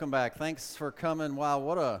Welcome back. Thanks for coming. Wow,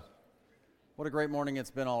 what a great morning it's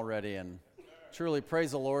been already, and truly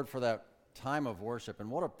praise the Lord for that time of worship. And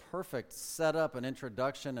what a perfect setup and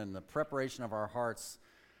introduction and the preparation of our hearts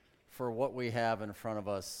for what we have in front of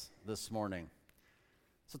us this morning.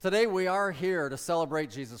 So today we are here to celebrate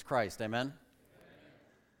Jesus Christ. Amen?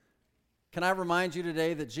 Can I remind you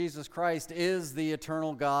today that Jesus Christ is the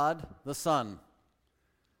eternal God, the Son.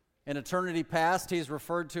 In eternity past, he's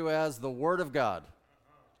referred to as the Word of God.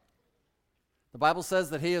 The Bible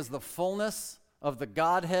says that he is the fullness of the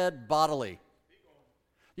Godhead bodily.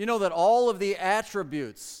 You know that all of the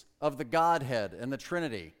attributes of the Godhead and the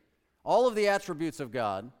Trinity, all of the attributes of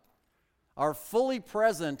God, are fully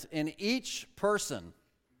present in each person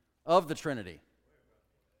of the Trinity.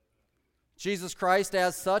 Jesus Christ,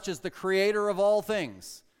 as such, is the creator of all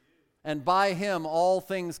things, and by him all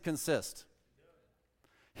things consist.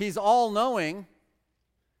 He's all-knowing,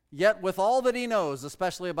 yet with all that he knows,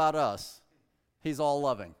 especially about us, he's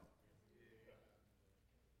all-loving.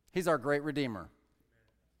 He's our great Redeemer.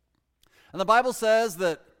 And the Bible says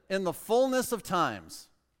that in the fullness of times,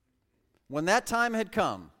 when that time had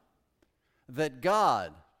come, that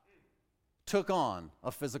God took on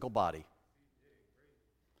a physical body.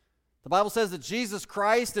 The Bible says that Jesus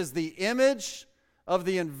Christ is the image of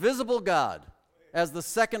the invisible God as the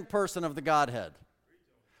second person of the Godhead.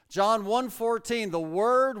 John 1:14, the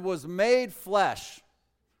Word was made flesh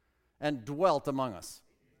and dwelt among us.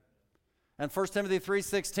 And 1 Timothy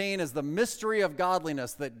 3:16 is the mystery of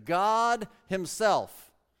godliness, that God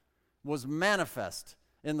himself was manifest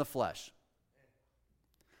in the flesh.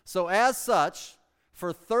 So as such,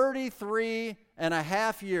 for 33 and a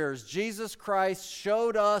half years, Jesus Christ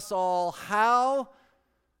showed us all how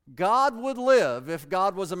God would live if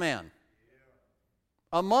God was a man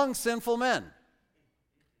among sinful men.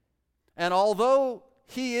 And although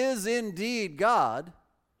he is indeed God,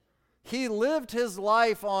 he lived his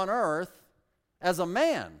life on earth as a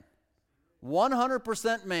man,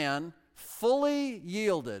 100% man, fully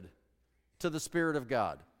yielded to the Spirit of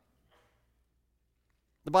God.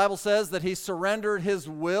 The Bible says that he surrendered his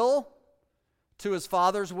will to his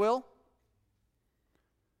Father's will,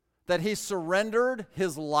 that he surrendered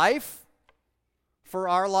his life for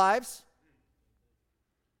our lives,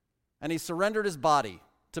 and he surrendered his body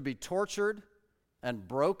to be tortured and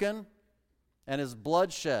broken and his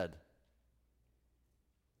blood shed.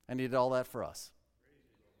 And he did all that for us.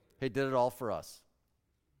 He did it all for us.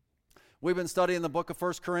 We've been studying the book of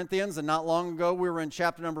 1 Corinthians, and not long ago we were in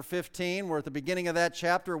chapter number 15, where at the beginning of that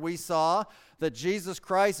chapter we saw that Jesus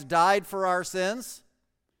Christ died for our sins.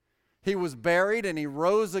 He was buried, and he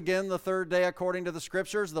rose again the third day according to the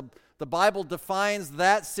Scriptures. The Bible defines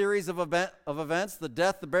that series of events, the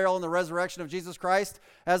death, the burial, and the resurrection of Jesus Christ,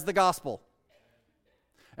 as the gospel.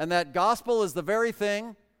 And that gospel is the very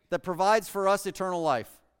thing that provides for us eternal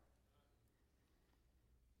life.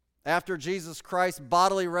 After Jesus Christ's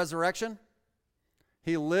bodily resurrection,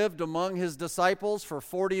 he lived among his disciples for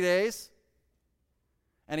 40 days,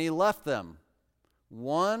 and he left them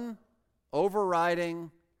one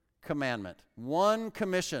overriding commandment, one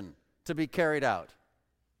commission to be carried out.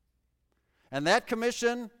 And that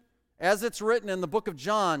commission, as it's written in the book of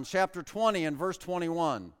John, chapter 20 and verse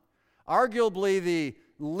 21, arguably the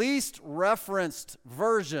least referenced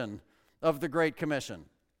version of the Great Commission.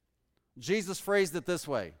 Jesus phrased it this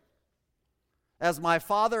way: "As my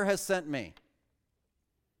Father has sent me,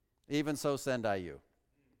 even so send I you."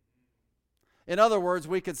 In other words,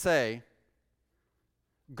 we could say,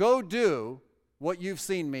 go do what you've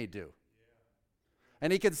seen me do.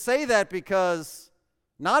 And he could say that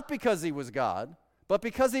not because he was God, but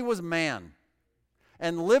because he was man.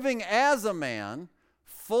 And living as a man,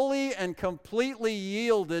 fully and completely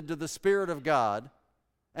yielded to the Spirit of God,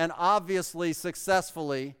 and obviously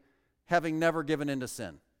successfully having never given in to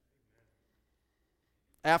sin.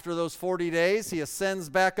 After those 40 days, he ascends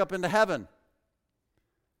back up into heaven.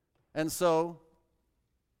 And so,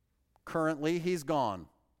 currently, he's gone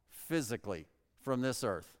physically from this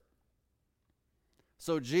earth.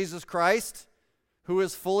 So Jesus Christ, who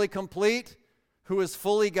is fully complete, who is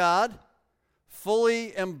fully God,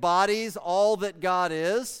 fully embodies all that God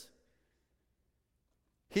is.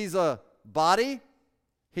 He's a body,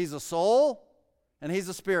 he's a soul, and he's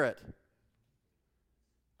a spirit.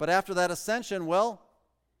 But after that ascension, well,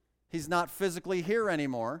 he's not physically here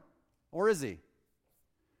anymore, or is he?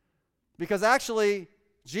 Because actually,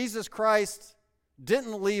 Jesus Christ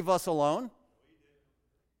didn't leave us alone.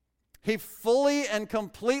 He fully and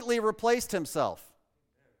completely replaced himself.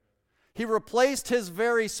 He replaced his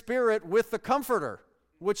very spirit with the Comforter,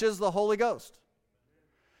 which is the Holy Ghost.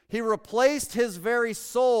 He replaced his very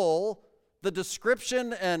soul the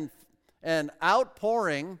description and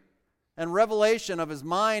outpouring and revelation of his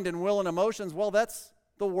mind and will and emotions, well, that's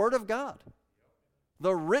the Word of God.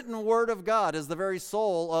 The written Word of God is the very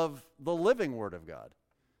soul of the living Word of God.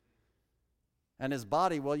 And his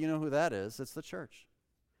body, well, you know who that is. It's the church.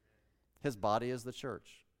 His body is the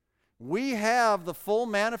church. We have the full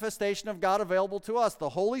manifestation of God available to us, the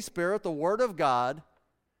Holy Spirit, the Word of God,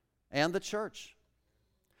 and the church.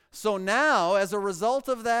 So now, as a result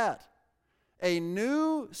of that, a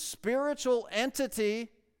new spiritual entity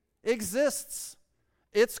exists.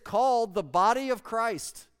 It's called the body of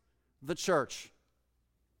Christ, the church.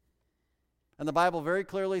 And the Bible very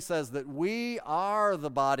clearly says that we are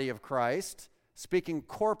the body of Christ, speaking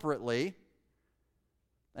corporately,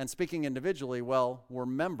 and speaking individually, well, we're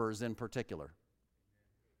members in particular.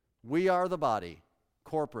 We are the body,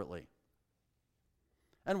 corporately.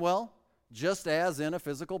 And well, just as in a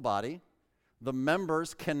physical body, the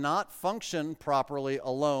members cannot function properly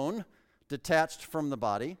alone, detached from the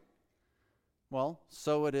body, well,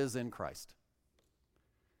 so it is in Christ.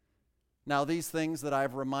 Now, these things that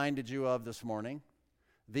I've reminded you of this morning,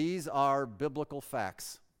 these are biblical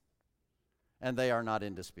facts, and they are not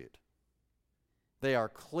in dispute. They are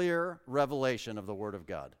clear revelation of the Word of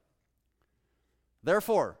God.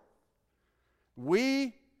 Therefore,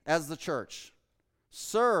 we as the church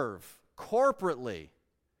serve corporately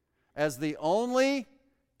as the only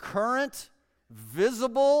current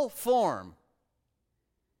visible form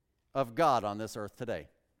of God on this earth today.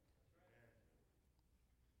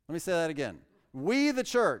 Let me say that again. We, the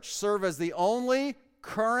church, serve as the only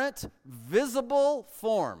current visible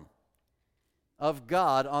form of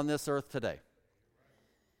God on this earth today.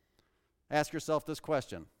 Ask yourself this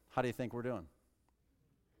question. How do you think we're doing?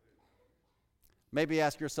 Maybe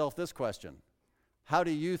ask yourself this question. How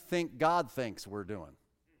do you think God thinks we're doing?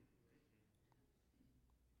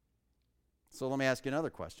 So let me ask you another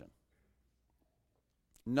question.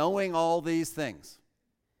 Knowing all these things,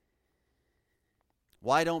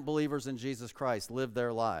 why don't believers in Jesus Christ live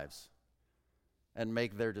their lives and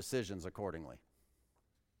make their decisions accordingly?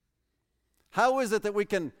 How is it that we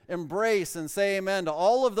can embrace and say amen to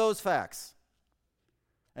all of those facts,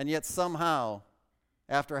 and yet somehow,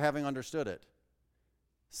 after having understood it,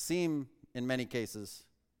 seem, in many cases,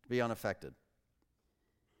 to be unaffected?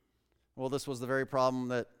 Well, this was the very problem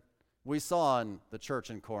that we saw in the church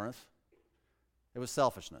in Corinth. It was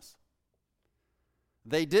selfishness.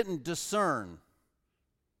 They didn't discern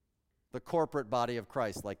the corporate body of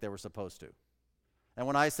Christ like they were supposed to. And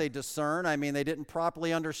when I say discern, I mean they didn't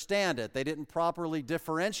properly understand it. They didn't properly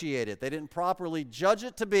differentiate it. They didn't properly judge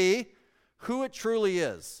it to be who it truly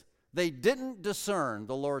is. They didn't discern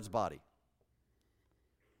the Lord's body.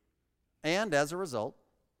 And as a result,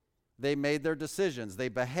 they made their decisions. They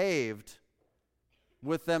behaved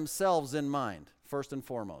with themselves in mind, first and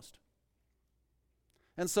foremost.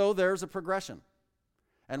 And so there's a progression.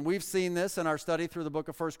 And we've seen this in our study through the book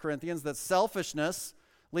of 1 Corinthians, that selfishness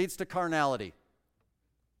leads to carnality.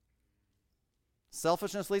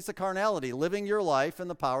 Selfishness leads to carnality, living your life in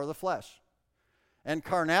the power of the flesh. And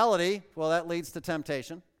carnality, well, that leads to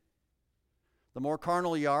temptation. The more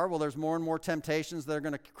carnal you are, well, there's more and more temptations that are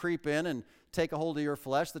going to creep in and take a hold of your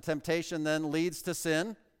flesh. The temptation then leads to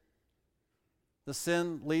sin. The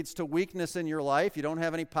sin leads to weakness in your life. You don't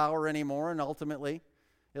have any power anymore, and ultimately,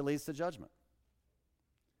 it leads to judgment.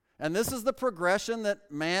 And this is the progression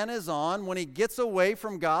that man is on when he gets away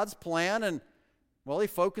from God's plan and, well, he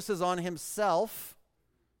focuses on himself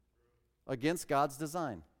against God's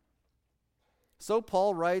design. So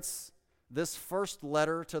Paul writes this first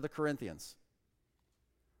letter to the Corinthians.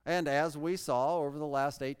 And as we saw over the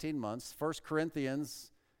last 18 months, 1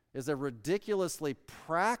 Corinthians is a ridiculously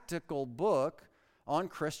practical book on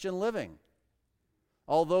Christian living.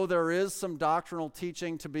 Although there is some doctrinal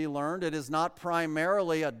teaching to be learned, it is not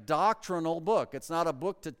primarily a doctrinal book. It's not a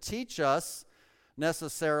book to teach us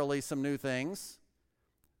necessarily some new things,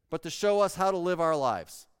 but to show us how to live our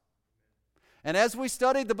lives. And as we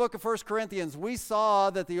studied the book of 1 Corinthians, we saw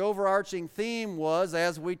that the overarching theme was,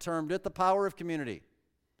 as we termed it, the power of community.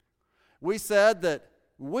 We said that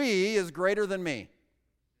we is greater than me.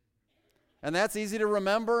 And that's easy to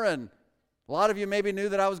remember, and a lot of you maybe knew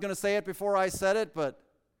that I was going to say it before I said it, but,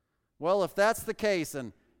 well, if that's the case,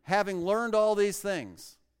 and having learned all these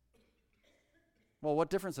things, well, what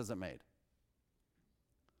difference has it made?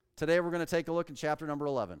 Today we're going to take a look at chapter number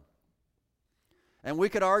 11. And we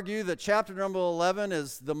could argue that chapter number 11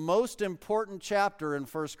 is the most important chapter in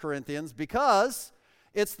 1 Corinthians because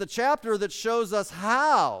it's the chapter that shows us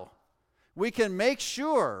how we can make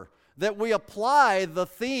sure that we apply the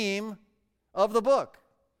theme of the book.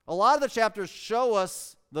 A lot of the chapters show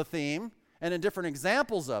us the theme, and in different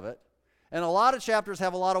examples of it. And a lot of chapters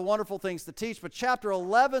have a lot of wonderful things to teach, but chapter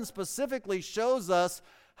 11 specifically shows us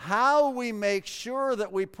how we make sure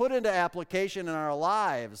that we put into application in our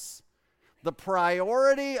lives the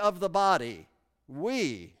priority of the body,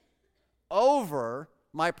 we, over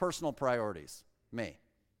my personal priorities, me.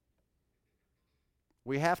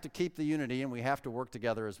 We have to keep the unity and we have to work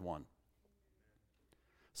together as one.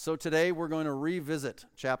 So today we're going to revisit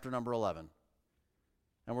chapter number 11,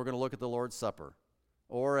 and we're going to look at the Lord's Supper,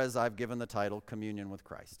 or as I've given the title, Communion with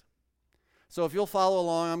Christ. So if you'll follow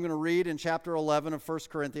along, I'm going to read in chapter 11 of 1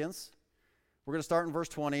 Corinthians. We're going to start in verse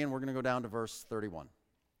 20, and we're going to go down to verse 31.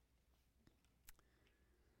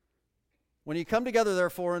 When you come together,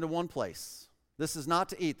 therefore, into one place, this is not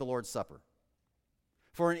to eat the Lord's Supper.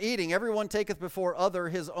 For in eating, everyone taketh before other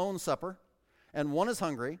his own supper, and one is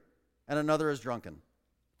hungry, and another is drunken.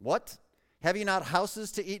 What? Have ye not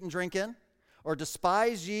houses to eat and drink in? Or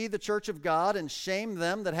despise ye the church of God, and shame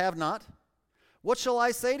them that have not? What shall I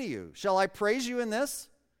say to you? Shall I praise you in this?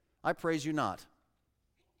 I praise you not.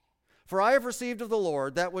 For I have received of the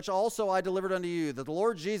Lord that which also I delivered unto you, that the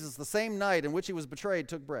Lord Jesus, the same night in which he was betrayed,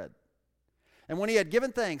 took bread. And when he had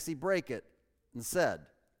given thanks, he brake it, and said,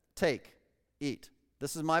 Take, eat.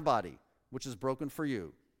 This is my body, which is broken for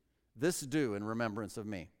you. This do in remembrance of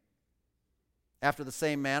me. After the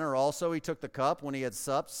same manner also he took the cup when he had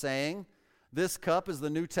supped, saying, This cup is the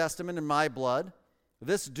New Testament in my blood.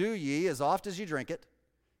 This do ye as oft as ye drink it,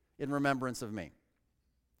 in remembrance of me.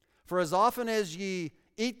 For as often as ye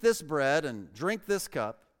eat this bread and drink this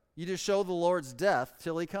cup, ye do show the Lord's death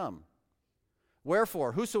till he come.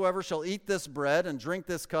 Wherefore, whosoever shall eat this bread and drink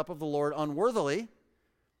this cup of the Lord unworthily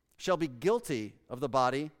shall be guilty of the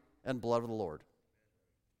body and blood of the Lord.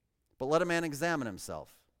 But let a man examine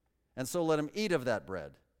himself, and so let him eat of that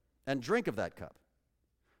bread and drink of that cup.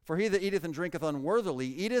 For he that eateth and drinketh unworthily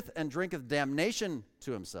eateth and drinketh damnation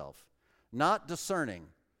to himself, not discerning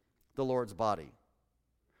the Lord's body.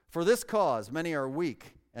 For this cause many are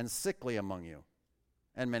weak and sickly among you,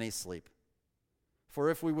 and many sleep. For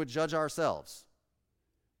if we would judge ourselves,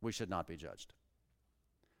 we should not be judged.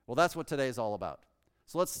 Well, that's what today is all about.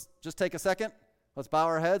 So let's just take a second. Let's bow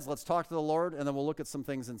our heads. Let's talk to the Lord, and then we'll look at some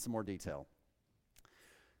things in some more detail.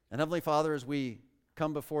 And Heavenly Father, as we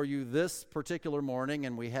come before you this particular morning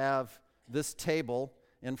and we have this table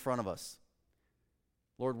in front of us,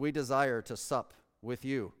 Lord, we desire to sup with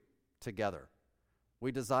you together.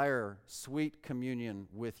 We desire sweet communion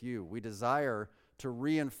with you. We desire to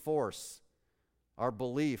reinforce our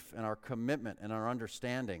belief and our commitment and our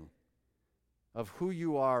understanding of who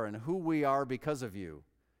you are and who we are because of you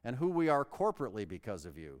and who we are corporately because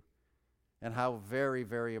of you and how very,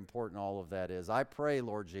 very important all of that is. I pray,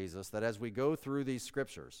 Lord Jesus, that as we go through these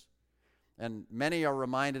scriptures, and many are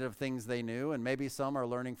reminded of things they knew, and maybe some are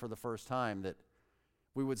learning for the first time, that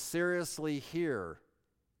we would seriously hear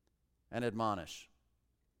and admonish,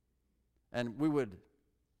 and we would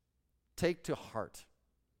take to heart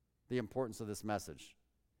the importance of this message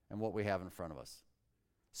and what we have in front of us.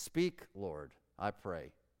 Speak, Lord, I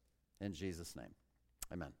pray, in Jesus' name.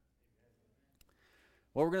 Amen.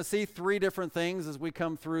 Well, we're going to see three different things as we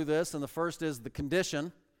come through this, and the first is the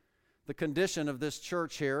condition of this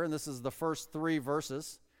church here, and this is the first three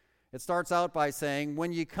verses. It starts out by saying,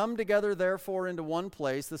 When ye come together therefore into one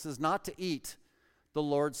place, this is not to eat the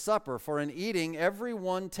Lord's Supper, for in eating every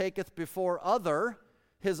one taketh before other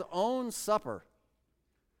his own supper,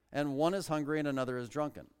 and one is hungry and another is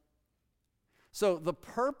drunken. So the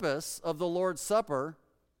purpose of the Lord's Supper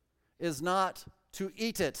is not to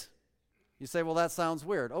eat it. You say, well, that sounds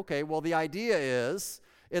weird. Okay, well, the idea is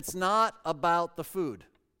it's not about the food.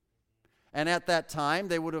 And at that time,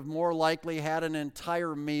 they would have more likely had an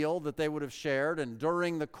entire meal that they would have shared, and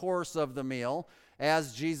during the course of the meal,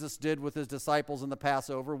 as Jesus did with his disciples in the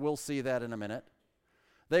Passover, we'll see that in a minute,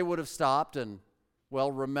 they would have stopped and,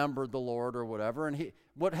 well, remembered the Lord or whatever. And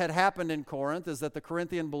what had happened in Corinth is that the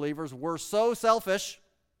Corinthian believers were so selfish.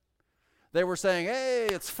 They were saying, hey,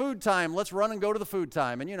 it's food time. Let's run and go to the food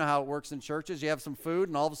time. And you know how it works in churches. You have some food,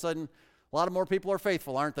 and all of a sudden, a lot of more people are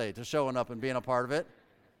faithful, aren't they, to showing up and being a part of it.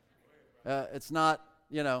 It's not,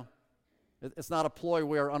 it's not a ploy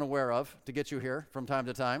we are unaware of to get you here from time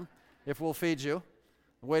to time. If we'll feed you,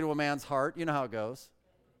 the way to a man's heart, you know how it goes.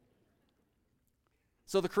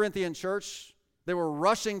 So the Corinthian church, they were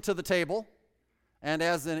rushing to the table, and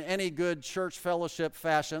as in any good church fellowship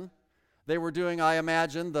fashion, they were doing, I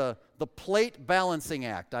imagine, the plate balancing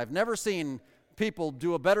act. I've never seen people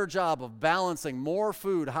do a better job of balancing more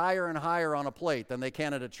food higher and higher on a plate than they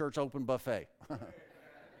can at a church open buffet.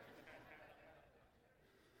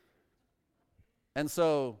 And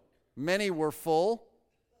so many were full,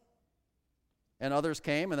 And others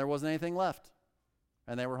came and there wasn't anything left.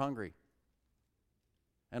 And they were hungry.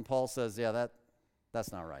 And Paul says, yeah,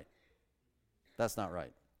 that's not right. That's not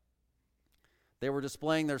right. They were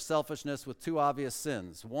displaying their selfishness with two obvious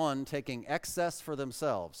sins. One, taking excess for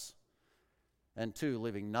themselves. And two,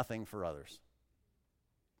 leaving nothing for others.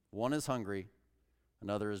 One is hungry,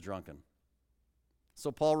 another is drunken.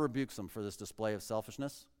 So Paul rebukes them for this display of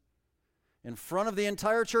selfishness. In front of the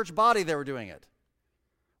entire church body, they were doing it.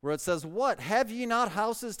 Where it says, what? Have ye not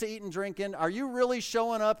houses to eat and drink in? Are you really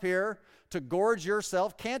showing up here to gorge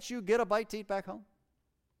yourself? Can't you get a bite to eat back home?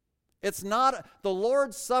 It's not the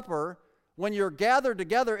Lord's Supper. When you're gathered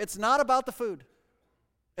together, it's not about the food.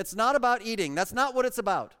 It's not about eating. That's not what it's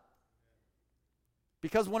about.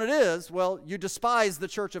 Because when it is, well, you despise the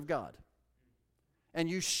church of God. And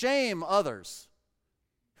you shame others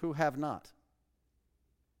who have not.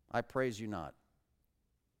 I praise you not.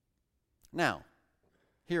 Now,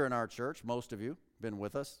 here in our church, most of you have been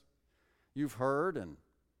with us. You've heard and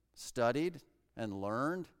studied and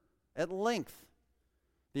learned at length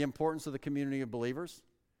the importance of the community of believers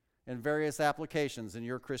in various applications in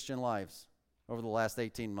your Christian lives over the last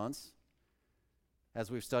 18 months as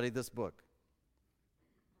we've studied this book.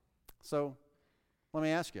 So, let me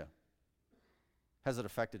ask you, has it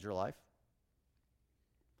affected your life?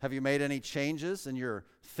 Have you made any changes in your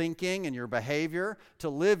thinking and your behavior to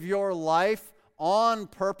live your life on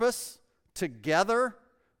purpose together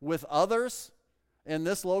with others in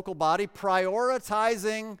this local body,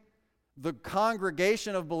 prioritizing the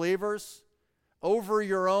congregation of believers over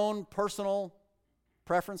your own personal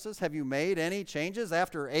preferences? Have you made any changes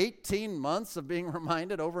after 18 months of being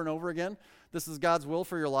reminded over and over again this is God's will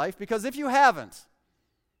for your life? Because if you haven't,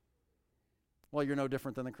 well, you're no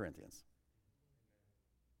different than the Corinthians.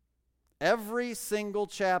 Every single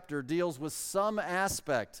chapter deals with some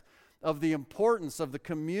aspect of the importance of the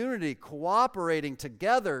community cooperating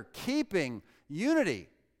together, keeping unity.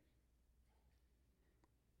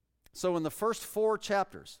 So in the first 4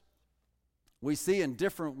 chapters, we see in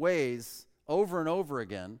different ways, over and over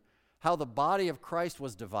again, how the body of Christ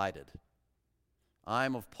was divided.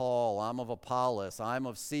 I'm of Paul, I'm of Apollos, I'm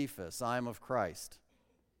of Cephas, I'm of Christ.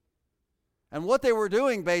 And what they were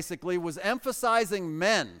doing basically was emphasizing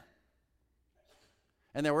men.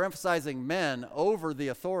 And they were emphasizing men over the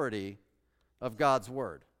authority of God's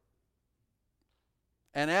word.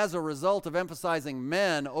 And as a result of emphasizing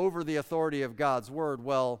men over the authority of God's word,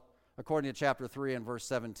 well, according to chapter 3 and verse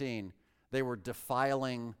 17, they were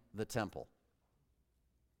defiling the temple.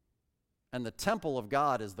 And the temple of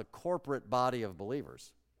God is the corporate body of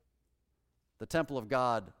believers. The temple of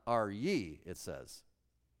God are ye, it says.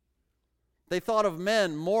 They thought of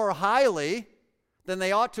men more highly than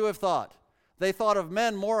they ought to have thought. They thought of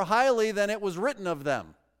men more highly than it was written of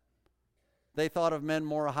them. They thought of men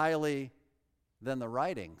more highly than the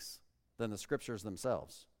writings, than the scriptures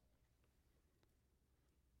themselves.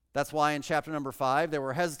 That's why in chapter number 5, they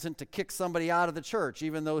were hesitant to kick somebody out of the church,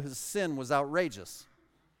 even though his sin was outrageous.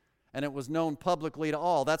 And it was known publicly to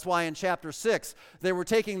all. That's why in chapter 6, they were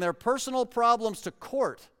taking their personal problems to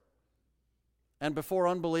court and before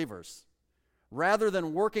unbelievers, rather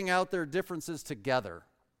than working out their differences together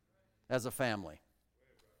as a family.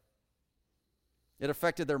 It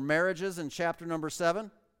affected their marriages in chapter number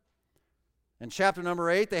 7. In chapter number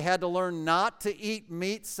 8, they had to learn not to eat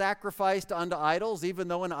meat sacrificed unto idols, even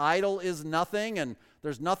though an idol is nothing and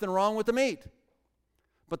there's nothing wrong with the meat.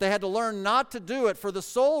 But they had to learn not to do it for the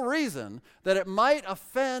sole reason that it might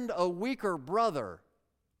offend a weaker brother.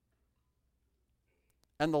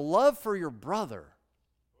 And the love for your brother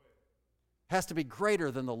has to be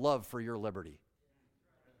greater than the love for your liberty.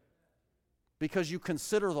 Because you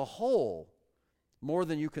consider the whole more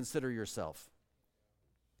than you consider yourself.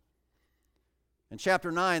 In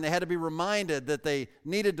chapter 9, they had to be reminded that they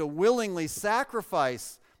needed to willingly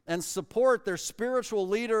sacrifice and support their spiritual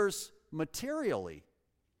leaders materially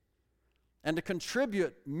and to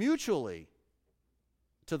contribute mutually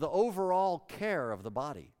to the overall care of the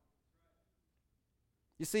body.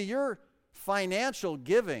 You see, your financial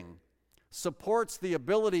giving supports the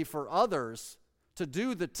ability for others to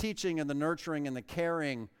do the teaching and the nurturing and the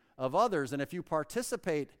caring of others. And if you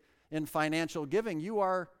participate in financial giving, you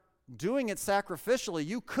are doing it sacrificially.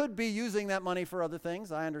 You could be using that money for other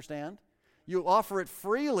things, I understand. You offer it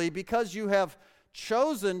freely because you have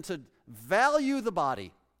chosen to value the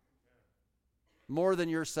body more than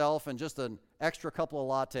yourself and just an extra couple of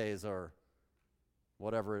lattes or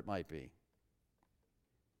whatever it might be.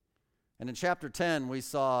 And in chapter 10, we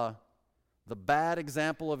saw the bad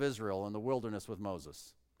example of Israel in the wilderness with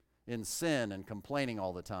Moses, in sin and complaining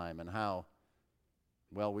all the time, and how,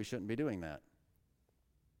 well, we shouldn't be doing that.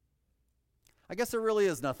 I guess there really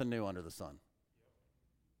is nothing new under the sun.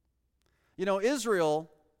 You know, Israel,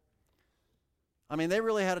 they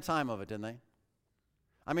really had a time of it, didn't they?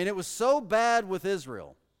 It was so bad with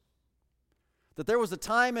Israel that there was a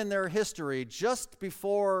time in their history just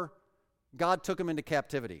before God took them into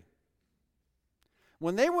captivity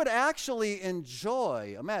when they would actually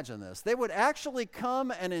enjoy, imagine this, they would actually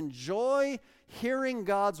come and enjoy hearing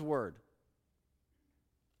God's word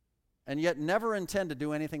and yet never intend to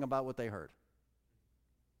do anything about what they heard.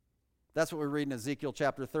 That's what we read in Ezekiel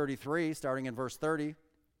chapter 33, starting in verse 30.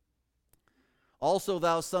 Also,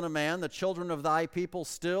 thou son of man, the children of thy people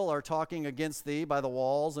still are talking against thee by the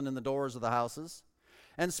walls and in the doors of the houses,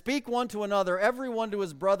 and speak one to another, every one to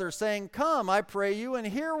his brother, saying, Come, I pray you, and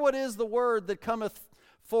hear what is the word that cometh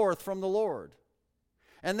forth from the Lord.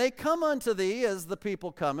 And they come unto thee as the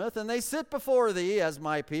people cometh, and they sit before thee as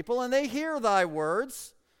my people, and they hear thy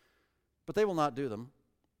words, but they will not do them.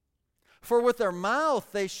 For with their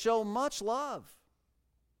mouth they show much love,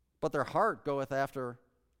 but their heart goeth after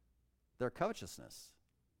their covetousness,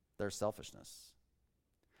 their selfishness.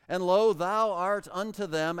 And lo, thou art unto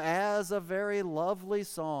them as a very lovely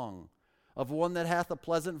song of one that hath a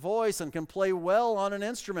pleasant voice and can play well on an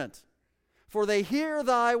instrument. For they hear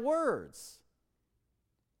thy words,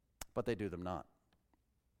 but they do them not.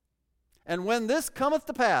 And when this cometh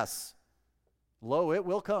to pass, lo, it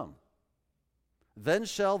will come. Then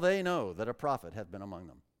shall they know that a prophet hath been among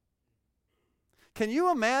them. Can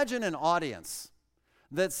you imagine an audience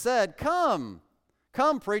that said, Come,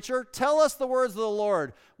 preacher, tell us the words of the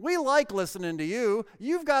Lord. We like listening to you.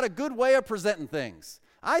 You've got a good way of presenting things.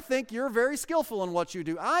 I think you're very skillful in what you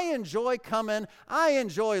do. I enjoy coming. I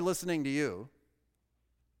enjoy listening to you.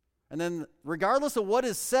 And then, regardless of what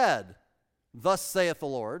is said, thus saith the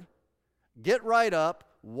Lord, get right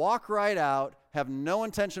up, walk right out, have no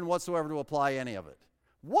intention whatsoever to apply any of it.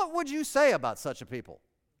 What would you say about such a people?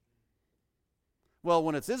 Well,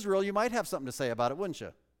 when it's Israel, you might have something to say about it, wouldn't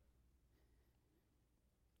you?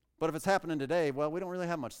 But if it's happening today, well, we don't really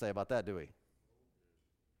have much to say about that, do we?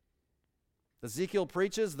 Ezekiel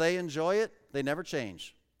preaches, they enjoy it, they never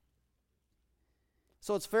change.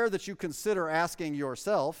 So it's fair that you consider asking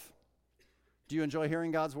yourself, do you enjoy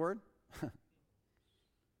hearing God's word?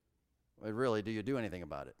 Well, really, do you do anything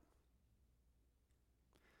about it?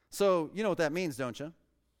 So, you know what that means, don't you?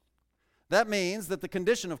 That means that the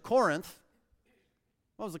condition of Corinth,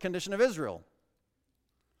 what was the condition of Israel?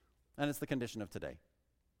 And it's the condition of today.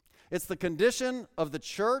 It's the condition of the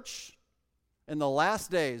church in the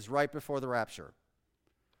last days right before the rapture.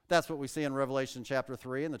 That's what we see in Revelation chapter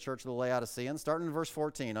 3 in the church of the Laodiceans, starting in verse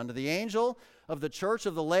 14. Unto the angel of the church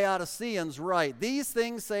of the Laodiceans write, These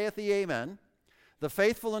things saith the Amen, the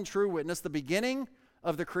faithful and true witness, the beginning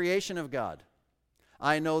of the creation of God.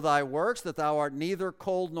 I know thy works, that thou art neither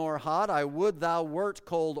cold nor hot. I would thou wert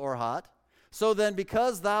cold or hot. So then,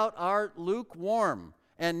 because thou art lukewarm,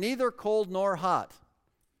 and neither cold nor hot,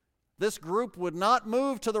 this group would not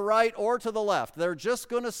move to the right or to the left. They're just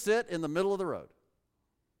going to sit in the middle of the road.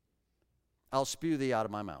 I'll spew thee out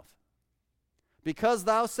of my mouth. Because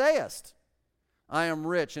thou sayest, I am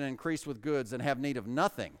rich and increased with goods and have need of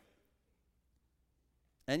nothing.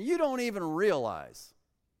 And you don't even realize,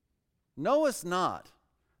 knowest not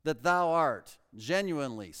that thou art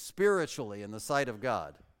genuinely, spiritually, in the sight of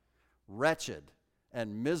God, wretched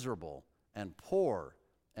and miserable and poor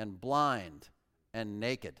and blind and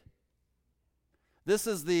naked. This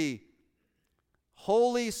is the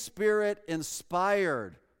Holy Spirit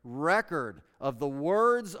inspired record of the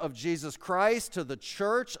words of Jesus Christ to the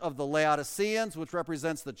church of the Laodiceans, which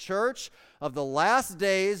represents the church of the last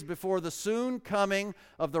days before the soon coming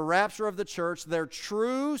of the rapture of the church, their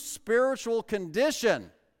true spiritual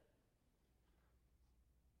condition.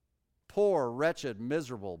 Poor, wretched,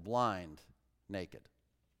 miserable, blind, naked.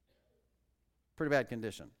 Pretty bad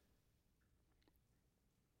condition.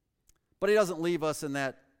 But he doesn't leave us in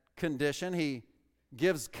that condition. He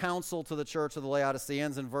gives counsel to the church of the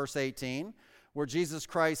Laodiceans in verse 18, where Jesus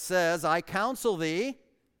Christ says, I counsel thee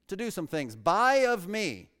to do some things. Buy of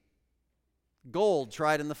me gold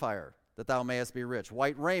tried in the fire, that thou mayest be rich,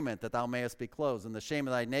 white raiment, that thou mayest be clothed, and the shame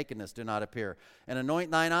of thy nakedness do not appear, and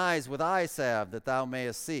anoint thine eyes with eye salve, that thou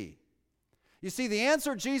mayest see. You see, the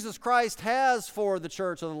answer Jesus Christ has for the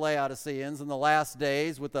church of the Laodiceans in the last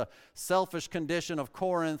days with the selfish condition of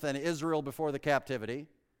Corinth and Israel before the captivity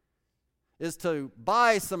is to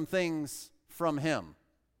buy some things from him.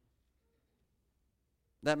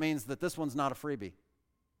 That means that this one's not a freebie.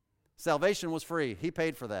 Salvation was free. He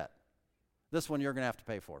paid for that. This one you're going to have to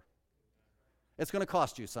pay for. It's going to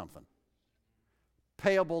cost you something.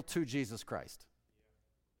 Payable to Jesus Christ.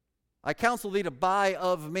 I counsel thee to buy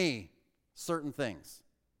of me certain things.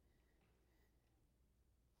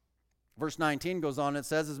 Verse 19 goes on, it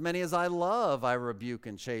says, as many as I love, I rebuke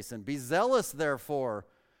and chasten. Be zealous, therefore,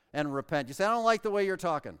 and repent. You say, I don't like the way you're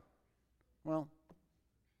talking. Well,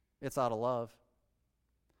 it's out of love.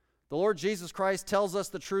 The Lord Jesus Christ tells us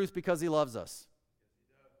the truth because he loves us.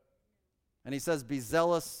 And he says, be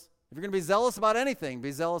zealous. If you're going to be zealous about anything,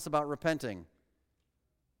 be zealous about repenting.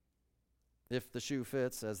 If the shoe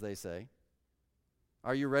fits, as they say.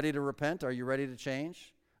 Are you ready to repent? Are you ready to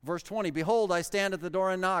change? Verse 20, behold, I stand at the door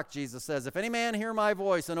and knock, Jesus says. If any man hear my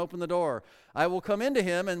voice and open the door, I will come into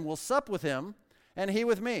him and will sup with him, and he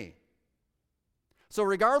with me. So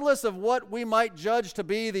regardless of what we might judge to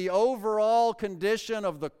be the overall condition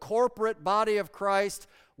of the corporate body of Christ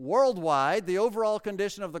worldwide, the overall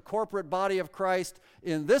condition of the corporate body of Christ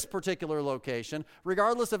in this particular location,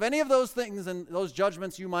 regardless of any of those things and those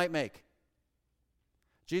judgments you might make,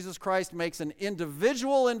 Jesus Christ makes an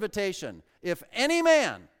individual invitation. If any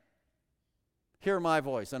man hear my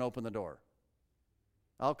voice and open the door,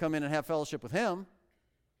 I'll come in and have fellowship with him.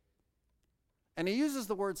 And he uses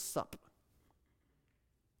the word sup.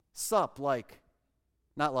 Sup,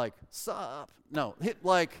 not like sup, no,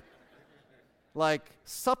 like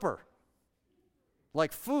supper,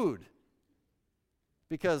 like food.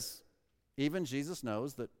 Because even Jesus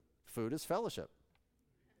knows that food is fellowship.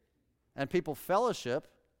 And people fellowship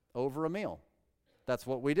over a meal. That's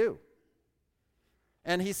what we do.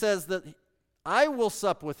 And he says that I will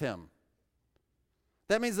sup with him.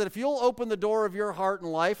 That means that if you'll open the door of your heart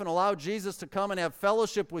and life and allow Jesus to come and have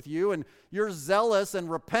fellowship with you, and you're zealous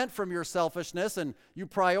and repent from your selfishness and you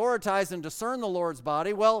prioritize and discern the Lord's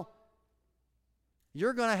body, well,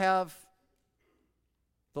 you're going to have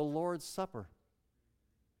the Lord's Supper.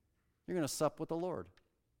 You're going to sup with the Lord.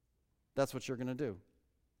 That's what you're going to do.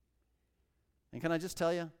 And can I just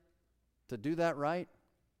tell you, to do that right,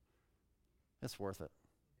 it's worth it.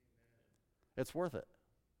 It's worth it.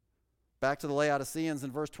 Back to the Laodiceans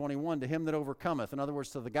in verse 21, to him that overcometh, in other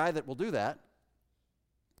words, to the guy that will do that,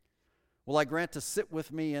 will I grant to sit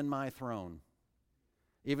with me in my throne,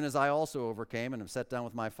 even as I also overcame and am set down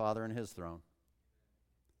with my Father in his throne.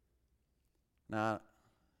 Now,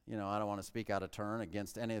 I don't want to speak out of turn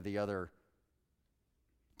against any of the other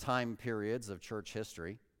time periods of church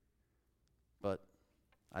history, but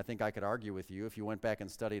I think I could argue with you if you went back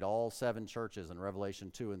and studied all 7 churches in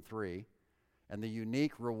Revelation 2 and 3, and the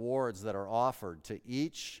unique rewards that are offered to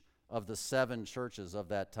each of the 7 churches of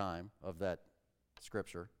that time, of that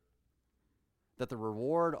scripture, that the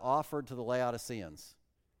reward offered to the Laodiceans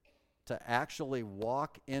to actually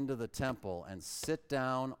walk into the temple and sit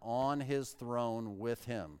down on his throne with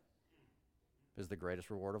him is the greatest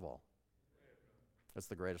reward of all. That's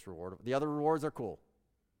the greatest reward. The other rewards are cool.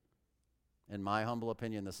 In my humble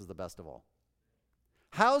opinion, this is the best of all.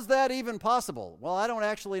 How's that even possible? Well, I don't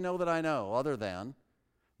actually know that I know, other than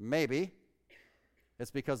maybe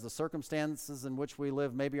it's because the circumstances in which we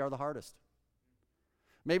live maybe are the hardest.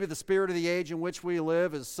 Maybe the spirit of the age in which we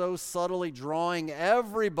live is so subtly drawing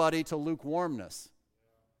everybody to lukewarmness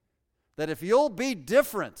that if you'll be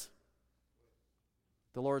different,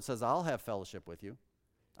 the Lord says, I'll have fellowship with you.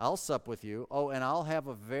 I'll sup with you. Oh, and I'll have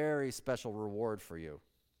a very special reward for you.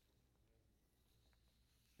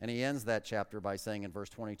 And he ends that chapter by saying in verse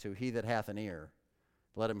 22, he that hath an ear,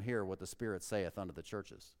 let him hear what the Spirit saith unto the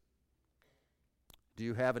churches. Do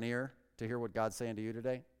you have an ear to hear what God's saying to you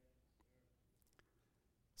today?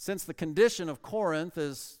 Since the condition of Corinth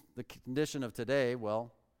is the condition of today,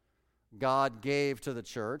 well, God gave to the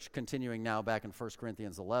church, continuing now back in 1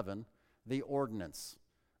 Corinthians 11, the ordinance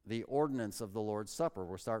of the Lord's Supper.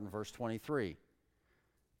 We're starting verse 23.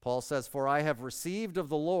 Paul says, for I have received of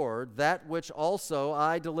the Lord that which also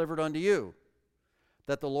I delivered unto you,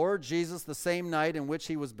 that the Lord Jesus, the same night in which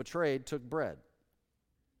he was betrayed, took bread.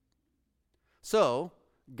 So,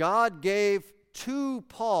 God gave to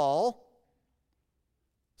Paul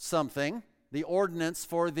something, the ordinance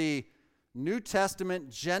for the New Testament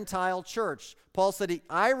Gentile church. Paul said,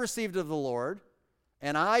 I received of the Lord,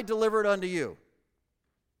 and I delivered unto you.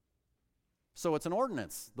 So it's an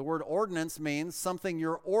ordinance. The word ordinance means something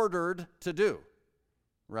you're ordered to do,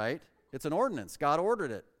 right? It's an ordinance. God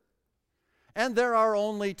ordered it. And there are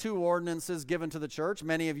only 2 ordinances given to the church.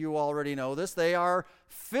 Many of you already know this. They are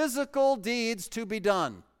physical deeds to be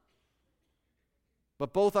done.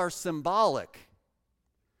 But both are symbolic.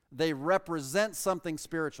 They represent something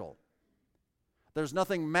spiritual. There's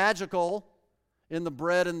nothing magical in the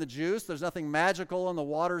bread and the juice. There's nothing magical in the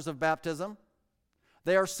waters of baptism.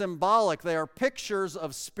 They are symbolic. They are pictures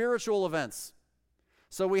of spiritual events.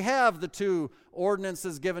 So we have the two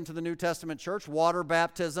ordinances given to the New Testament church, water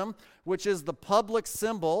baptism, which is the public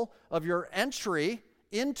symbol of your entry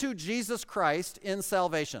into Jesus Christ in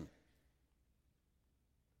salvation.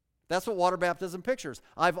 That's what water baptism pictures.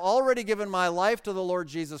 I've already given my life to the Lord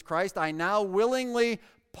Jesus Christ. I now willingly,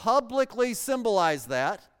 publicly symbolize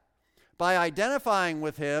that by identifying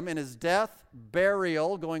with him in his death,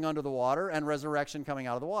 burial, going under the water, and resurrection coming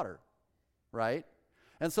out of the water, right?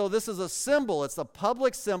 And so this is a symbol. It's the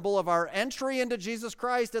public symbol of our entry into Jesus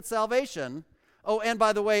Christ at salvation. Oh, and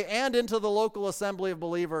by the way, and into the local assembly of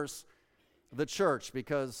believers, the church,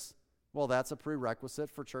 because, well, that's a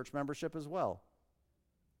prerequisite for church membership as well.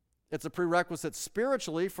 It's a prerequisite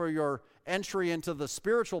spiritually for your entry into the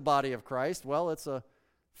spiritual body of Christ. Well, it's a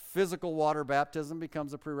physical water baptism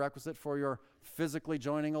becomes a prerequisite for your physically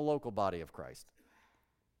joining a local body of Christ.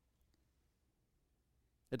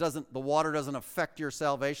 The water doesn't affect your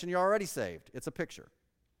salvation. You're already saved. It's a picture.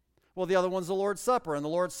 Well, the other one's the Lord's Supper, and the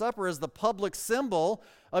Lord's Supper is the public symbol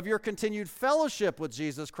of your continued fellowship with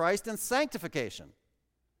Jesus Christ and sanctification.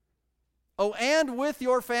 Oh, and with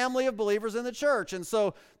your family of believers in the church. And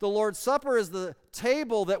so the Lord's Supper is the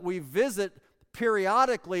table that we visit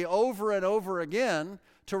periodically over and over again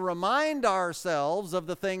to remind ourselves of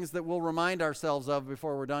the things that we'll remind ourselves of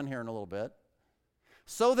before we're done here in a little bit,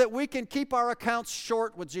 so that we can keep our accounts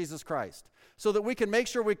short with Jesus Christ, so that we can make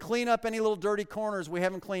sure we clean up any little dirty corners we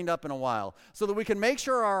haven't cleaned up in a while, so that we can make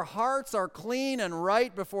sure our hearts are clean and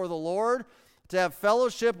right before the Lord, to have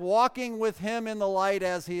fellowship walking with him in the light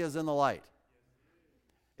as he is in the light.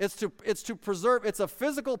 It's to preserve, it's a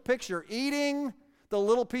physical picture, eating the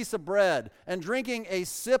little piece of bread and drinking a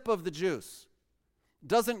sip of the juice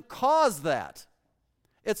doesn't cause that.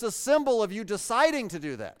 It's a symbol of you deciding to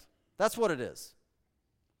do that. That's what it is.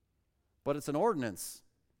 But it's an ordinance,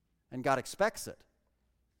 and God expects it,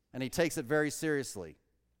 and he takes it very seriously.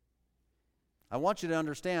 I want you to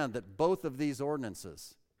understand that both of these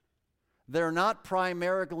ordinances, they're not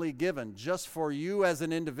primarily given just for you as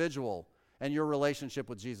an individual and your relationship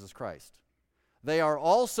with Jesus Christ. They are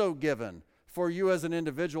also given for you as an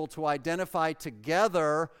individual to identify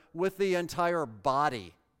together with the entire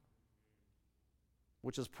body,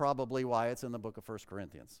 which is probably why it's in the book of 1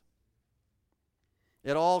 Corinthians.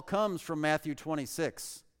 It all comes from Matthew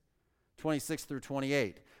 26 through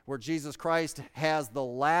 28, where Jesus Christ has the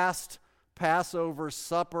last Passover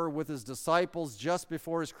supper with his disciples just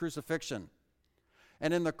before his crucifixion.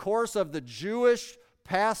 And in the course of the Jewish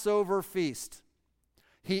Passover feast,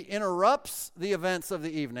 he interrupts the events of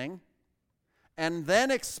the evening and then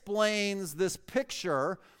explains this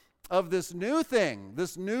picture of this new thing,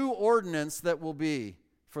 this new ordinance that will be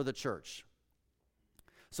for the church.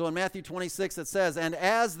 So in Matthew 26 it says, "And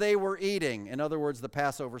as they were eating," in other words, the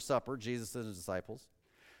Passover supper, Jesus and his disciples,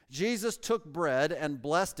 "Jesus took bread and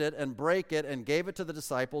blessed it and brake it and gave it to the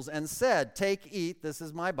disciples and said, 'Take, eat, this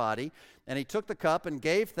is my body.' And he took the cup and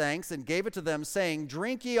gave thanks and gave it to them, saying,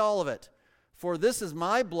 'Drink ye all of it, for this is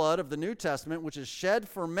my blood of the New Testament, which is shed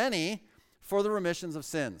for many for the remissions of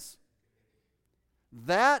sins.'"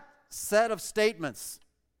 That set of statements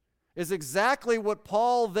is exactly what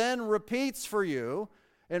Paul then repeats for you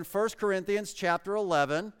in 1 Corinthians chapter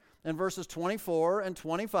 11 and verses 24 and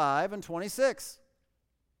 25 and 26.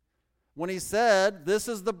 When he said, "This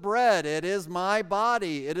is the bread, it is my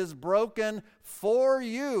body, it is broken for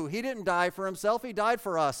you." He didn't die for himself, he died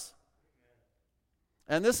for us.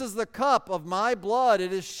 "And this is the cup of my blood,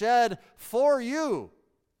 it is shed for you.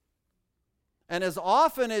 And as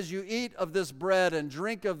often as you eat of this bread and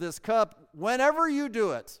drink of this cup, whenever you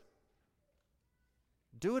do it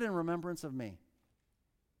in remembrance of me."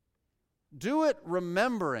 Do it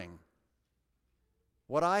remembering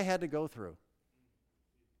what I had to go through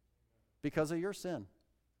because of your sin.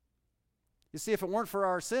 You see, if it weren't for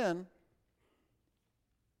our sin,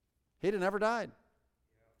 he'd have never died.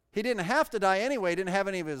 He didn't have to die anyway. He didn't have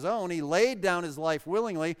any of his own. He laid down his life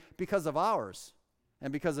willingly because of ours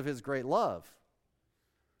and because of his great love.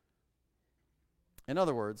 In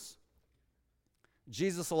other words,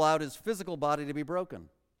 Jesus allowed his physical body to be broken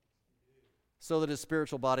so that his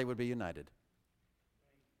spiritual body would be united.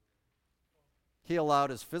 He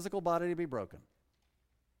allowed his physical body to be broken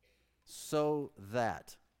so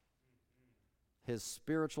that his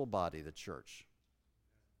spiritual body, the church,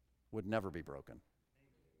 would never be broken.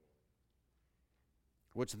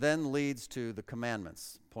 Which then leads to the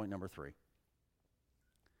commandments, point number 3.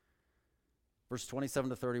 Verse 27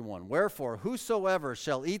 to 31. "Wherefore, whosoever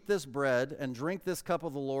shall eat this bread and drink this cup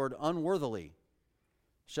of the Lord unworthily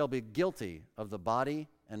shall be guilty of the body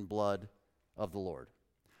and blood of the Lord."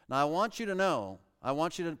 Now, I want you to know, I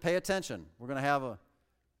want you to pay attention. We're going to have a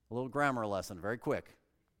little grammar lesson, very quick.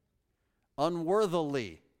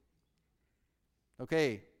 unworthily.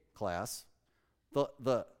 Okay, class.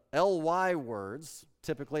 The ly words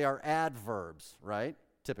typically are adverbs, right?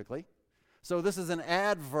 Typically. So this is an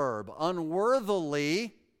adverb.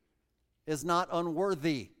 Unworthily is not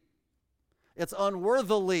unworthy. It's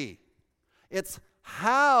unworthily. It's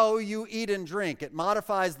how you eat and drink. It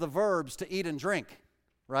modifies the verbs to eat and drink,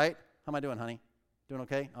 right? How am I doing, honey? Doing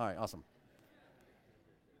okay? All right, awesome.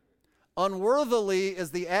 Unworthily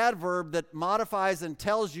is the adverb that modifies and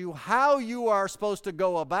tells you how you are supposed to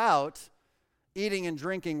go about eating and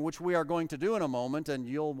drinking, which we are going to do in a moment, and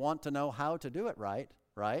you'll want to know how to do it right?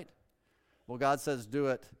 Well, God says do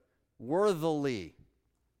it worthily,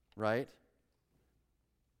 right?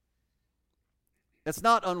 It's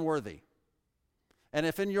not unworthy. And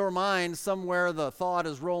if in your mind somewhere the thought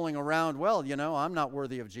is rolling around, well, I'm not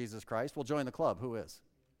worthy of Jesus Christ, well, join the club. Who is?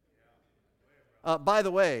 By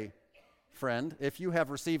the way, friend, if you have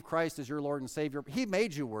received Christ as your Lord and Savior, He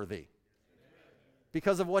made you worthy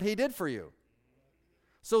because of what He did for you.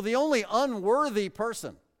 So the only unworthy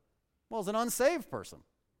person, is an unsaved person.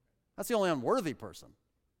 That's the only unworthy person.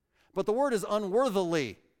 But the word is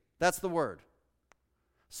unworthily. That's the word.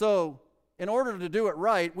 So in order to do it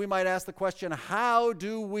right, we might ask the question, how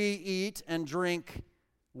do we eat and drink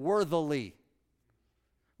worthily?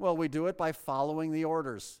 Well, we do it by following the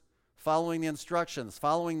orders, following the instructions,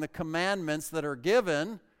 following the commandments that are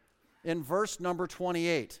given in verse number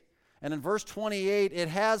 28. And in verse 28, it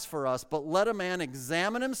has for us, but let a man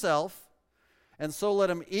examine himself, and so let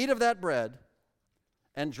him eat of that bread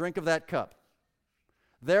and drink of that cup.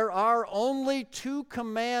 There are only two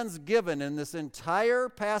commands given in this entire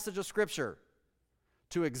passage of Scripture: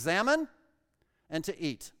 to examine and to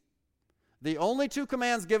eat. The only two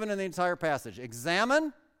commands given in the entire passage: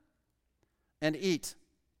 examine and eat.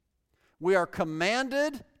 We are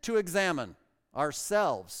commanded to examine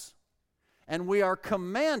ourselves, and we are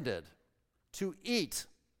commanded to eat.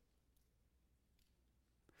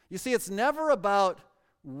 You see, it's never about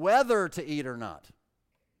whether to eat or not.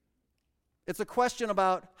 It's a question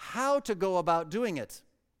about how to go about doing it.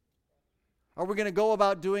 Are we going to go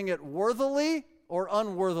about doing it worthily or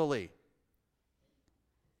unworthily?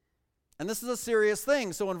 And this is a serious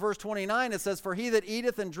thing. So in verse 29 it says, "For he that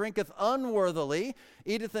eateth and drinketh unworthily,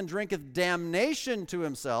 eateth and drinketh damnation to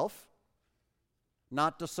himself,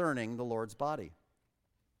 not discerning the Lord's body."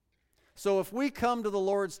 So if we come to the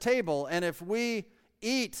Lord's table and if we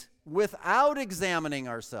eat without examining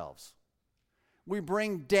ourselves, we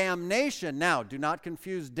bring damnation. Now, do not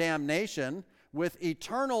confuse damnation with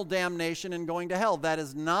eternal damnation and going to hell. That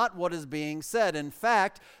is not what is being said. In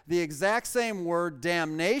fact, the exact same word,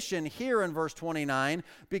 damnation, here in verse 29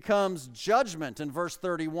 becomes judgment in verse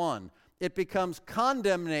 31. It becomes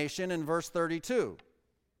condemnation in verse 32.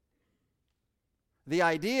 The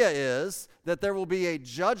idea is that there will be a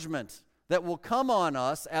judgment that will come on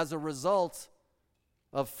us as a result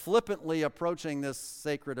of flippantly approaching this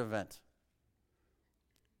sacred event,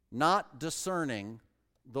 not discerning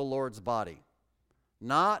the Lord's body,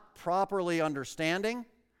 not properly understanding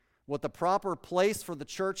what the proper place for the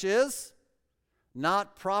church is,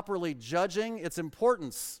 not properly judging its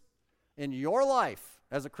importance in your life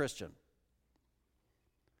as a Christian.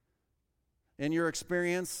 In your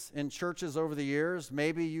experience in churches over the years,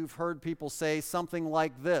 maybe you've heard people say something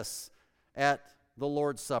like this at the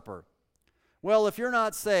Lord's Supper: well, if you're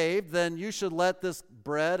not saved, then you should let this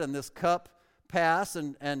bread and this cup pass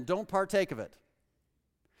and don't partake of it.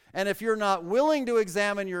 And if you're not willing to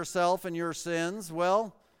examine yourself and your sins,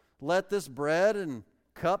 well, let this bread and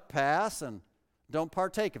cup pass and don't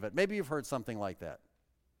partake of it. Maybe you've heard something like that.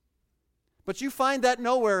 But you find that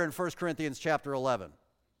nowhere in 1 Corinthians chapter 11.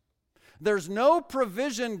 There's no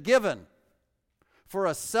provision given for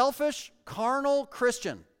a selfish, carnal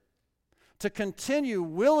Christian to continue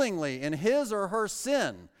willingly in his or her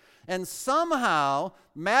sin and somehow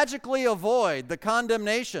magically avoid the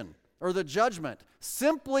condemnation or the judgment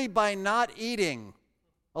simply by not eating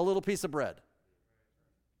a little piece of bread.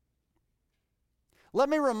 Let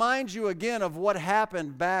me remind you again of what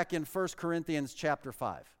happened back in 1 Corinthians chapter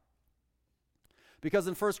 5. Because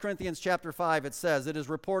in 1 Corinthians chapter 5 it says, "It is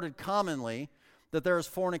reported commonly that there is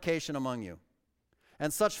fornication among you.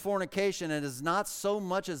 And such fornication it is not so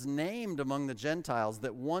much as named among the Gentiles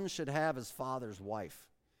that one should have his father's wife.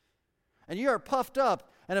 And ye are puffed up,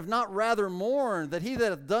 and have not rather mourned that he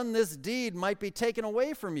that hath done this deed might be taken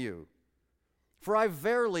away from you. For I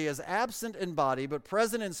verily, as absent in body, but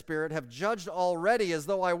present in spirit, have judged already, as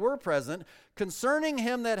though I were present, concerning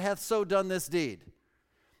him that hath so done this deed.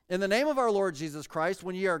 In the name of our Lord Jesus Christ,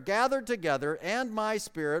 when ye are gathered together, and my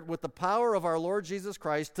spirit, with the power of our Lord Jesus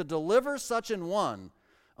Christ, to deliver such an one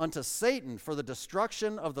unto Satan for the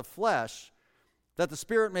destruction of the flesh, that the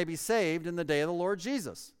spirit may be saved in the day of the Lord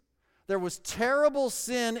Jesus. There was terrible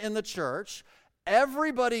sin in the church.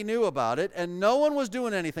 Everybody knew about it, and no one was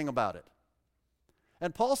doing anything about it.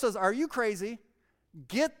 And Paul says, are you crazy?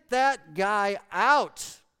 Get that guy out.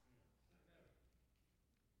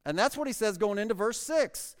 And that's what he says going into verse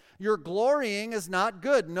 6. Your glorying is not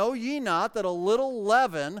good. Know ye not that a little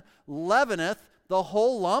leaven leaveneth the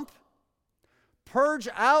whole lump? Purge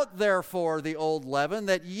out, therefore, the old leaven,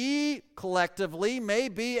 that ye collectively may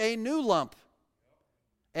be a new lump,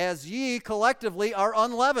 as ye collectively are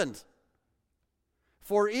unleavened.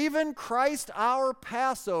 For even Christ our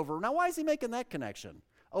Passover. Now, why is he making that connection?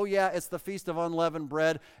 Oh, yeah, it's the Feast of Unleavened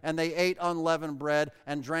Bread, and they ate unleavened bread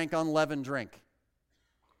and drank unleavened drink.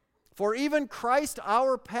 For even Christ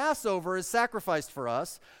our Passover is sacrificed for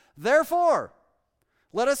us. Therefore,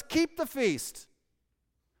 let us keep the feast,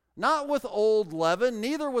 not with old leaven,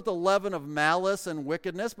 neither with the leaven of malice and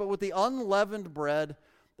wickedness, but with the unleavened bread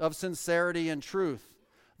of sincerity and truth.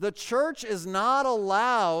 The church is not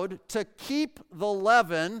allowed to keep the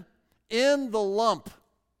leaven in the lump.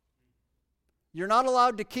 You're not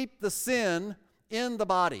allowed to keep the sin in the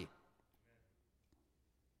body.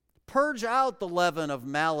 Purge out the leaven of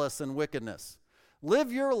malice and wickedness.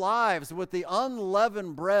 Live your lives with the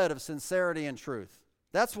unleavened bread of sincerity and truth.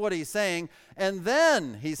 That's what he's saying. And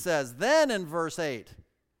then, he says, then in verse 8,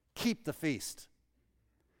 keep the feast.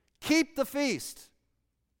 Keep the feast.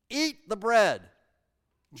 Eat the bread.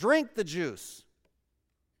 Drink the juice.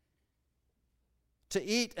 To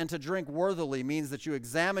eat and to drink worthily means that you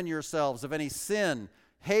examine yourselves of any sin,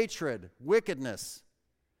 hatred, wickedness,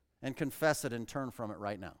 and confess it and turn from it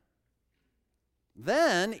right now.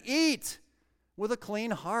 Then eat with a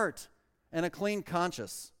clean heart and a clean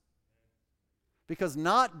conscience, because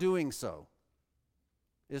not doing so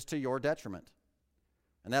is to your detriment.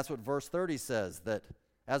 And that's what verse 30 says, that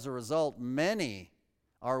as a result, many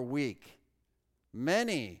are weak,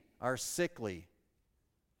 many are sickly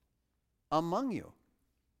among you,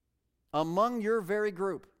 among your very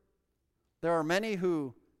group. There are many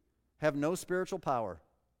who have no spiritual power.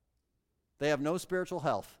 They have no spiritual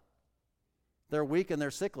health. They're weak and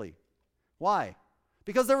they're sickly. Why?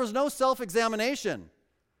 Because there was no self-examination.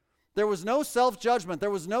 There was no self-judgment. There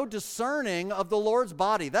was no discerning of the Lord's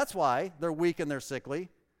body. That's why they're weak and they're sickly.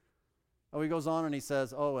 Oh, he goes on and he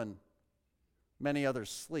says, oh, and many others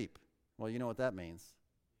sleep. Well, you know what that means.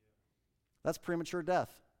 That's premature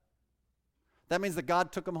death. That means that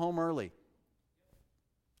God took them home early.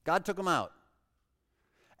 God took them out.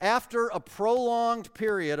 After a prolonged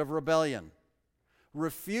period of rebellion,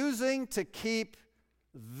 refusing to keep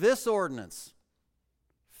this ordinance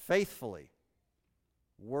faithfully,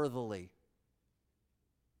 worthily.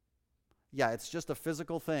 Yeah, it's just a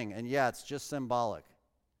physical thing, and yeah, it's just symbolic,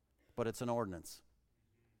 but it's an ordinance,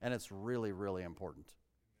 and it's really, really important.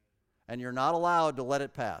 And you're not allowed to let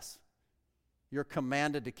it pass. You're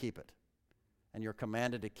commanded to keep it, and you're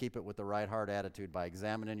commanded to keep it with the right heart attitude by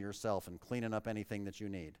examining yourself and cleaning up anything that you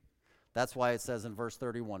need. That's why it says in verse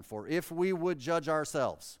 31, for if we would judge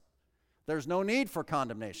ourselves, there's no need for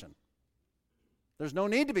condemnation. There's no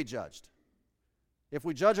need to be judged. If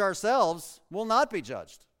we judge ourselves, we'll not be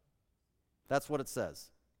judged. That's what it says.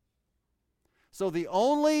 So the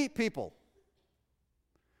only people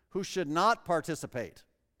who should not participate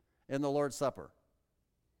in the Lord's Supper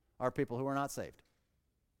are people who are not saved.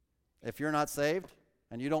 If you're not saved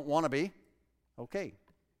and you don't want to be, okay,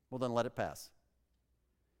 well then let it pass.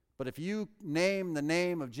 But if you name the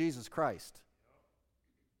name of Jesus Christ,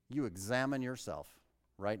 you examine yourself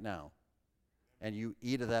right now, and you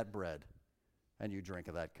eat of that bread, and you drink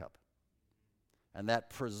of that cup. And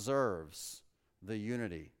that preserves the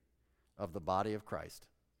unity of the body of Christ.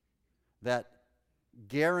 That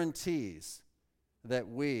guarantees that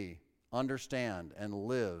we understand and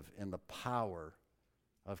live in the power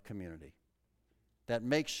of community. That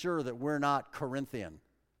makes sure that we're not Corinthian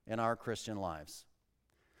in our Christian lives.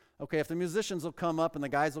 Okay, if the musicians will come up and the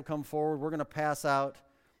guys will come forward, we're going to pass out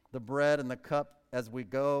the bread and the cup as we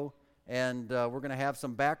go, and we're going to have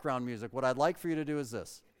some background music. What I'd like for you to do is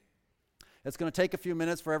this. It's going to take a few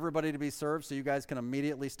minutes for everybody to be served, so you guys can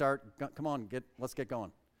immediately start. Come on, let's get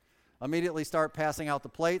going. Immediately start passing out the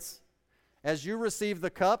plates. As you receive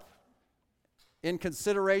the cup, in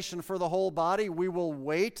consideration for the whole body, we will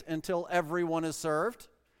wait until everyone is served.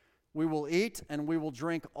 We will eat and we will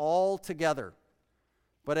drink all together.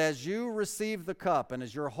 But as you receive the cup and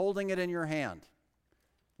as you're holding it in your hand,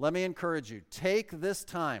 let me encourage you, take this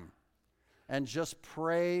time and just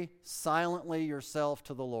pray silently yourself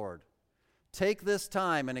to the Lord. Take this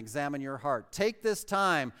time and examine your heart. Take this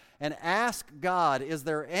time and ask God, is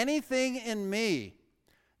there anything in me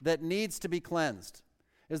that needs to be cleansed?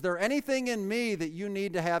 Is there anything in me that you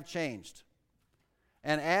need to have changed?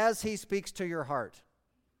 And as he speaks to your heart,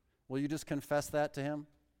 will you just confess that to him?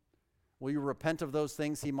 Will you repent of those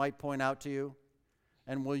things he might point out to you?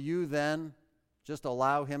 And will you then just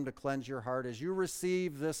allow him to cleanse your heart? As you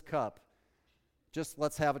receive this cup, just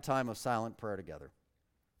let's have a time of silent prayer together.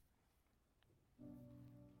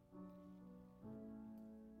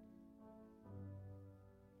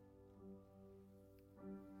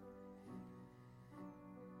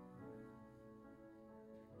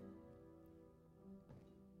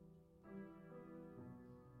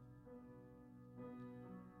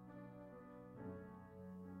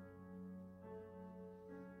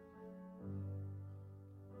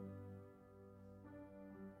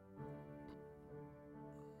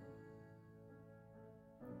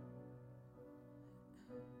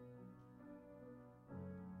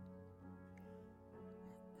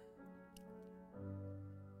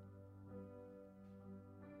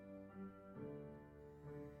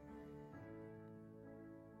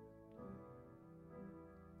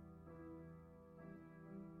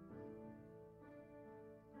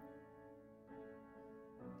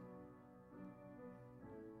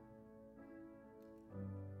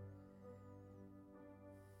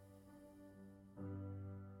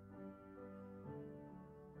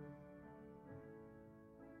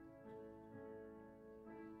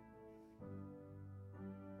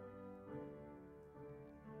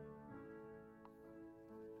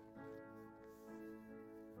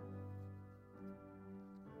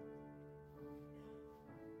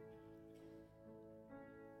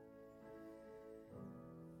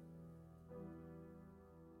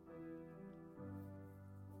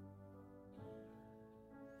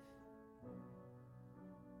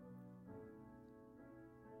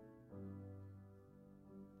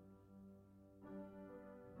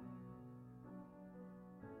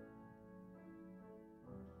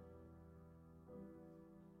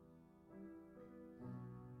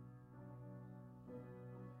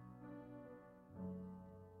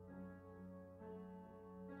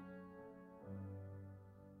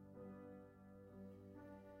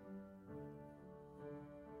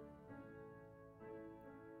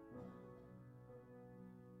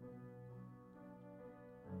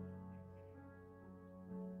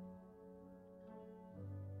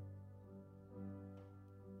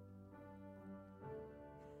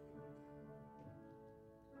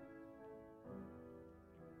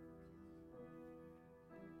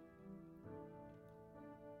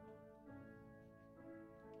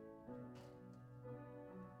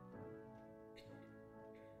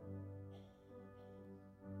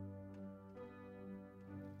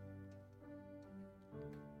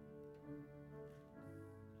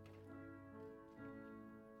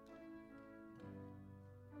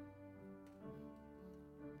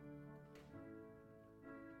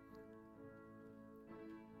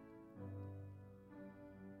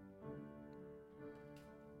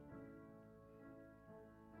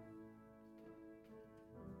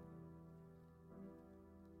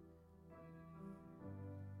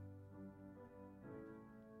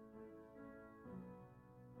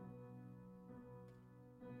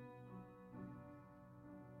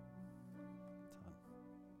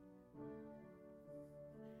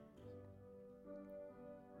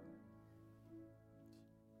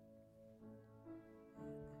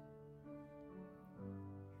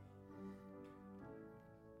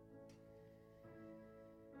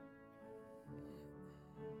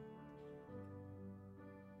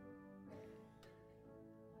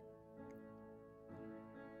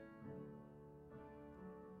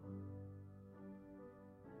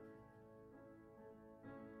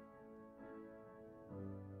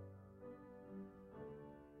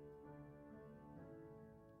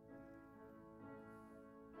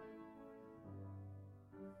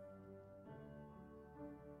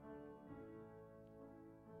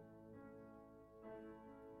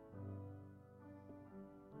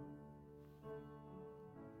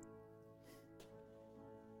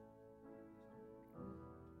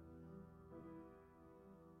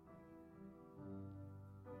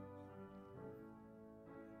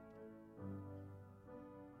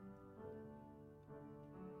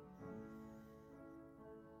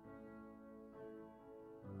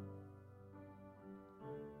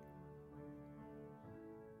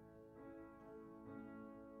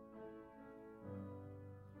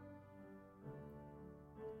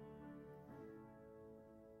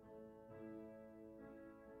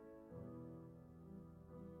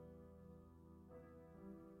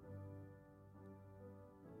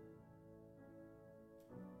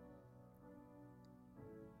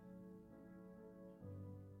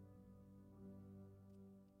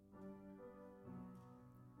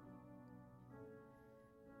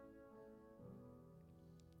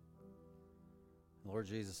 Lord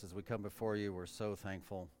Jesus, as we come before you, we're so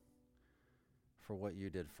thankful for what you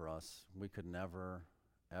did for us. We could never,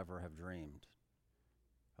 ever have dreamed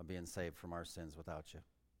of being saved from our sins without you.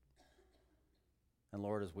 And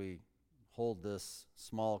Lord, as we hold this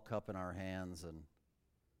small cup in our hands, and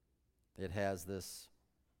it has this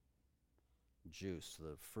juice,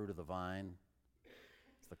 the fruit of the vine,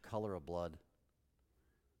 it's the color of blood,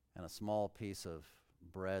 and a small piece of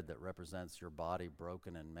bread that represents your body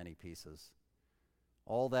broken in many pieces.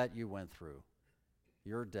 All that you went through,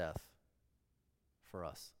 your death for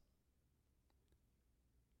us.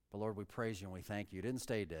 But Lord, we praise you and we thank you. You didn't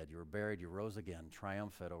stay dead. You were buried. You rose again,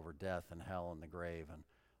 triumphant over death and hell and the grave, and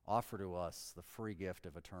offer to us the free gift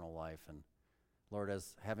of eternal life. And Lord,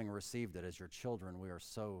 as having received it as your children, we are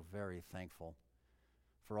so very thankful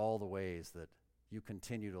for all the ways that you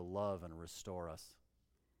continue to love and restore us.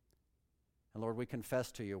 And Lord, we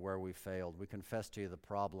confess to you where we failed. We confess to you the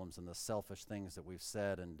problems and the selfish things that we've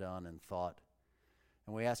said and done and thought.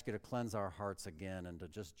 And we ask you to cleanse our hearts again and to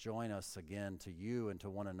just join us again to you and to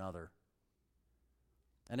one another.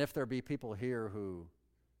 And if there be people here who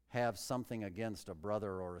have something against a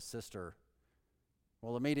brother or a sister,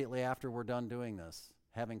 well, immediately after we're done doing this,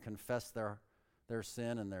 having confessed their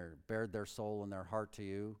sin and bared their soul and their heart to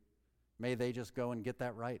you, may they just go and get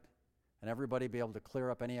that right. And everybody be able to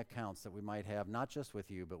clear up any accounts that we might have, not just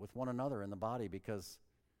with you, but with one another in the body, because,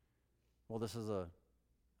 well, this is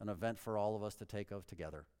an event for all of us to take of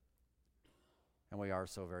together. And we are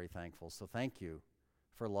so very thankful. So thank you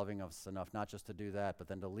for loving us enough, not just to do that, but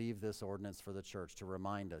then to leave this ordinance for the church to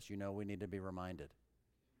remind us. You know, we need to be reminded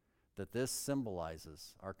that this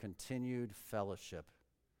symbolizes our continued fellowship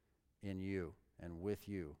in you and with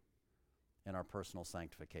you in our personal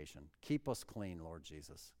sanctification. Keep us clean, Lord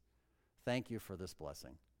Jesus. Thank you for this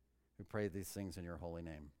blessing. We pray these things in your holy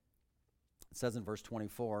name. It says in verse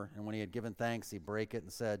 24, and when he had given thanks, he brake it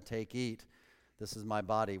and said, "Take, eat. This is my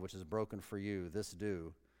body, which is broken for you. This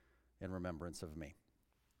do in remembrance of me."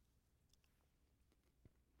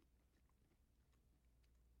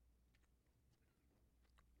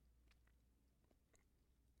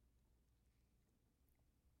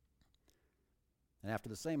 And after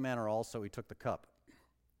the same manner also he took the cup.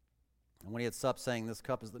 And when he had supped, saying, "This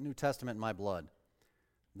cup is the New Testament in my blood.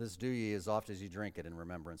 This do ye as oft as ye drink it in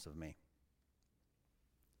remembrance of me."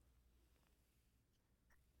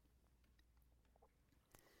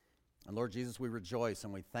 And Lord Jesus, we rejoice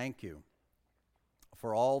and we thank you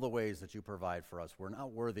for all the ways that you provide for us. We're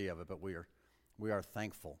not worthy of it, but we are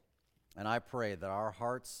thankful. And I pray that our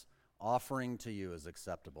hearts' offering to you is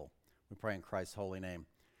acceptable. We pray in Christ's holy name.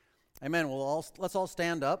 Amen. Let's all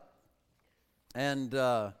stand up. And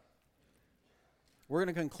we're going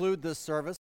to conclude this service.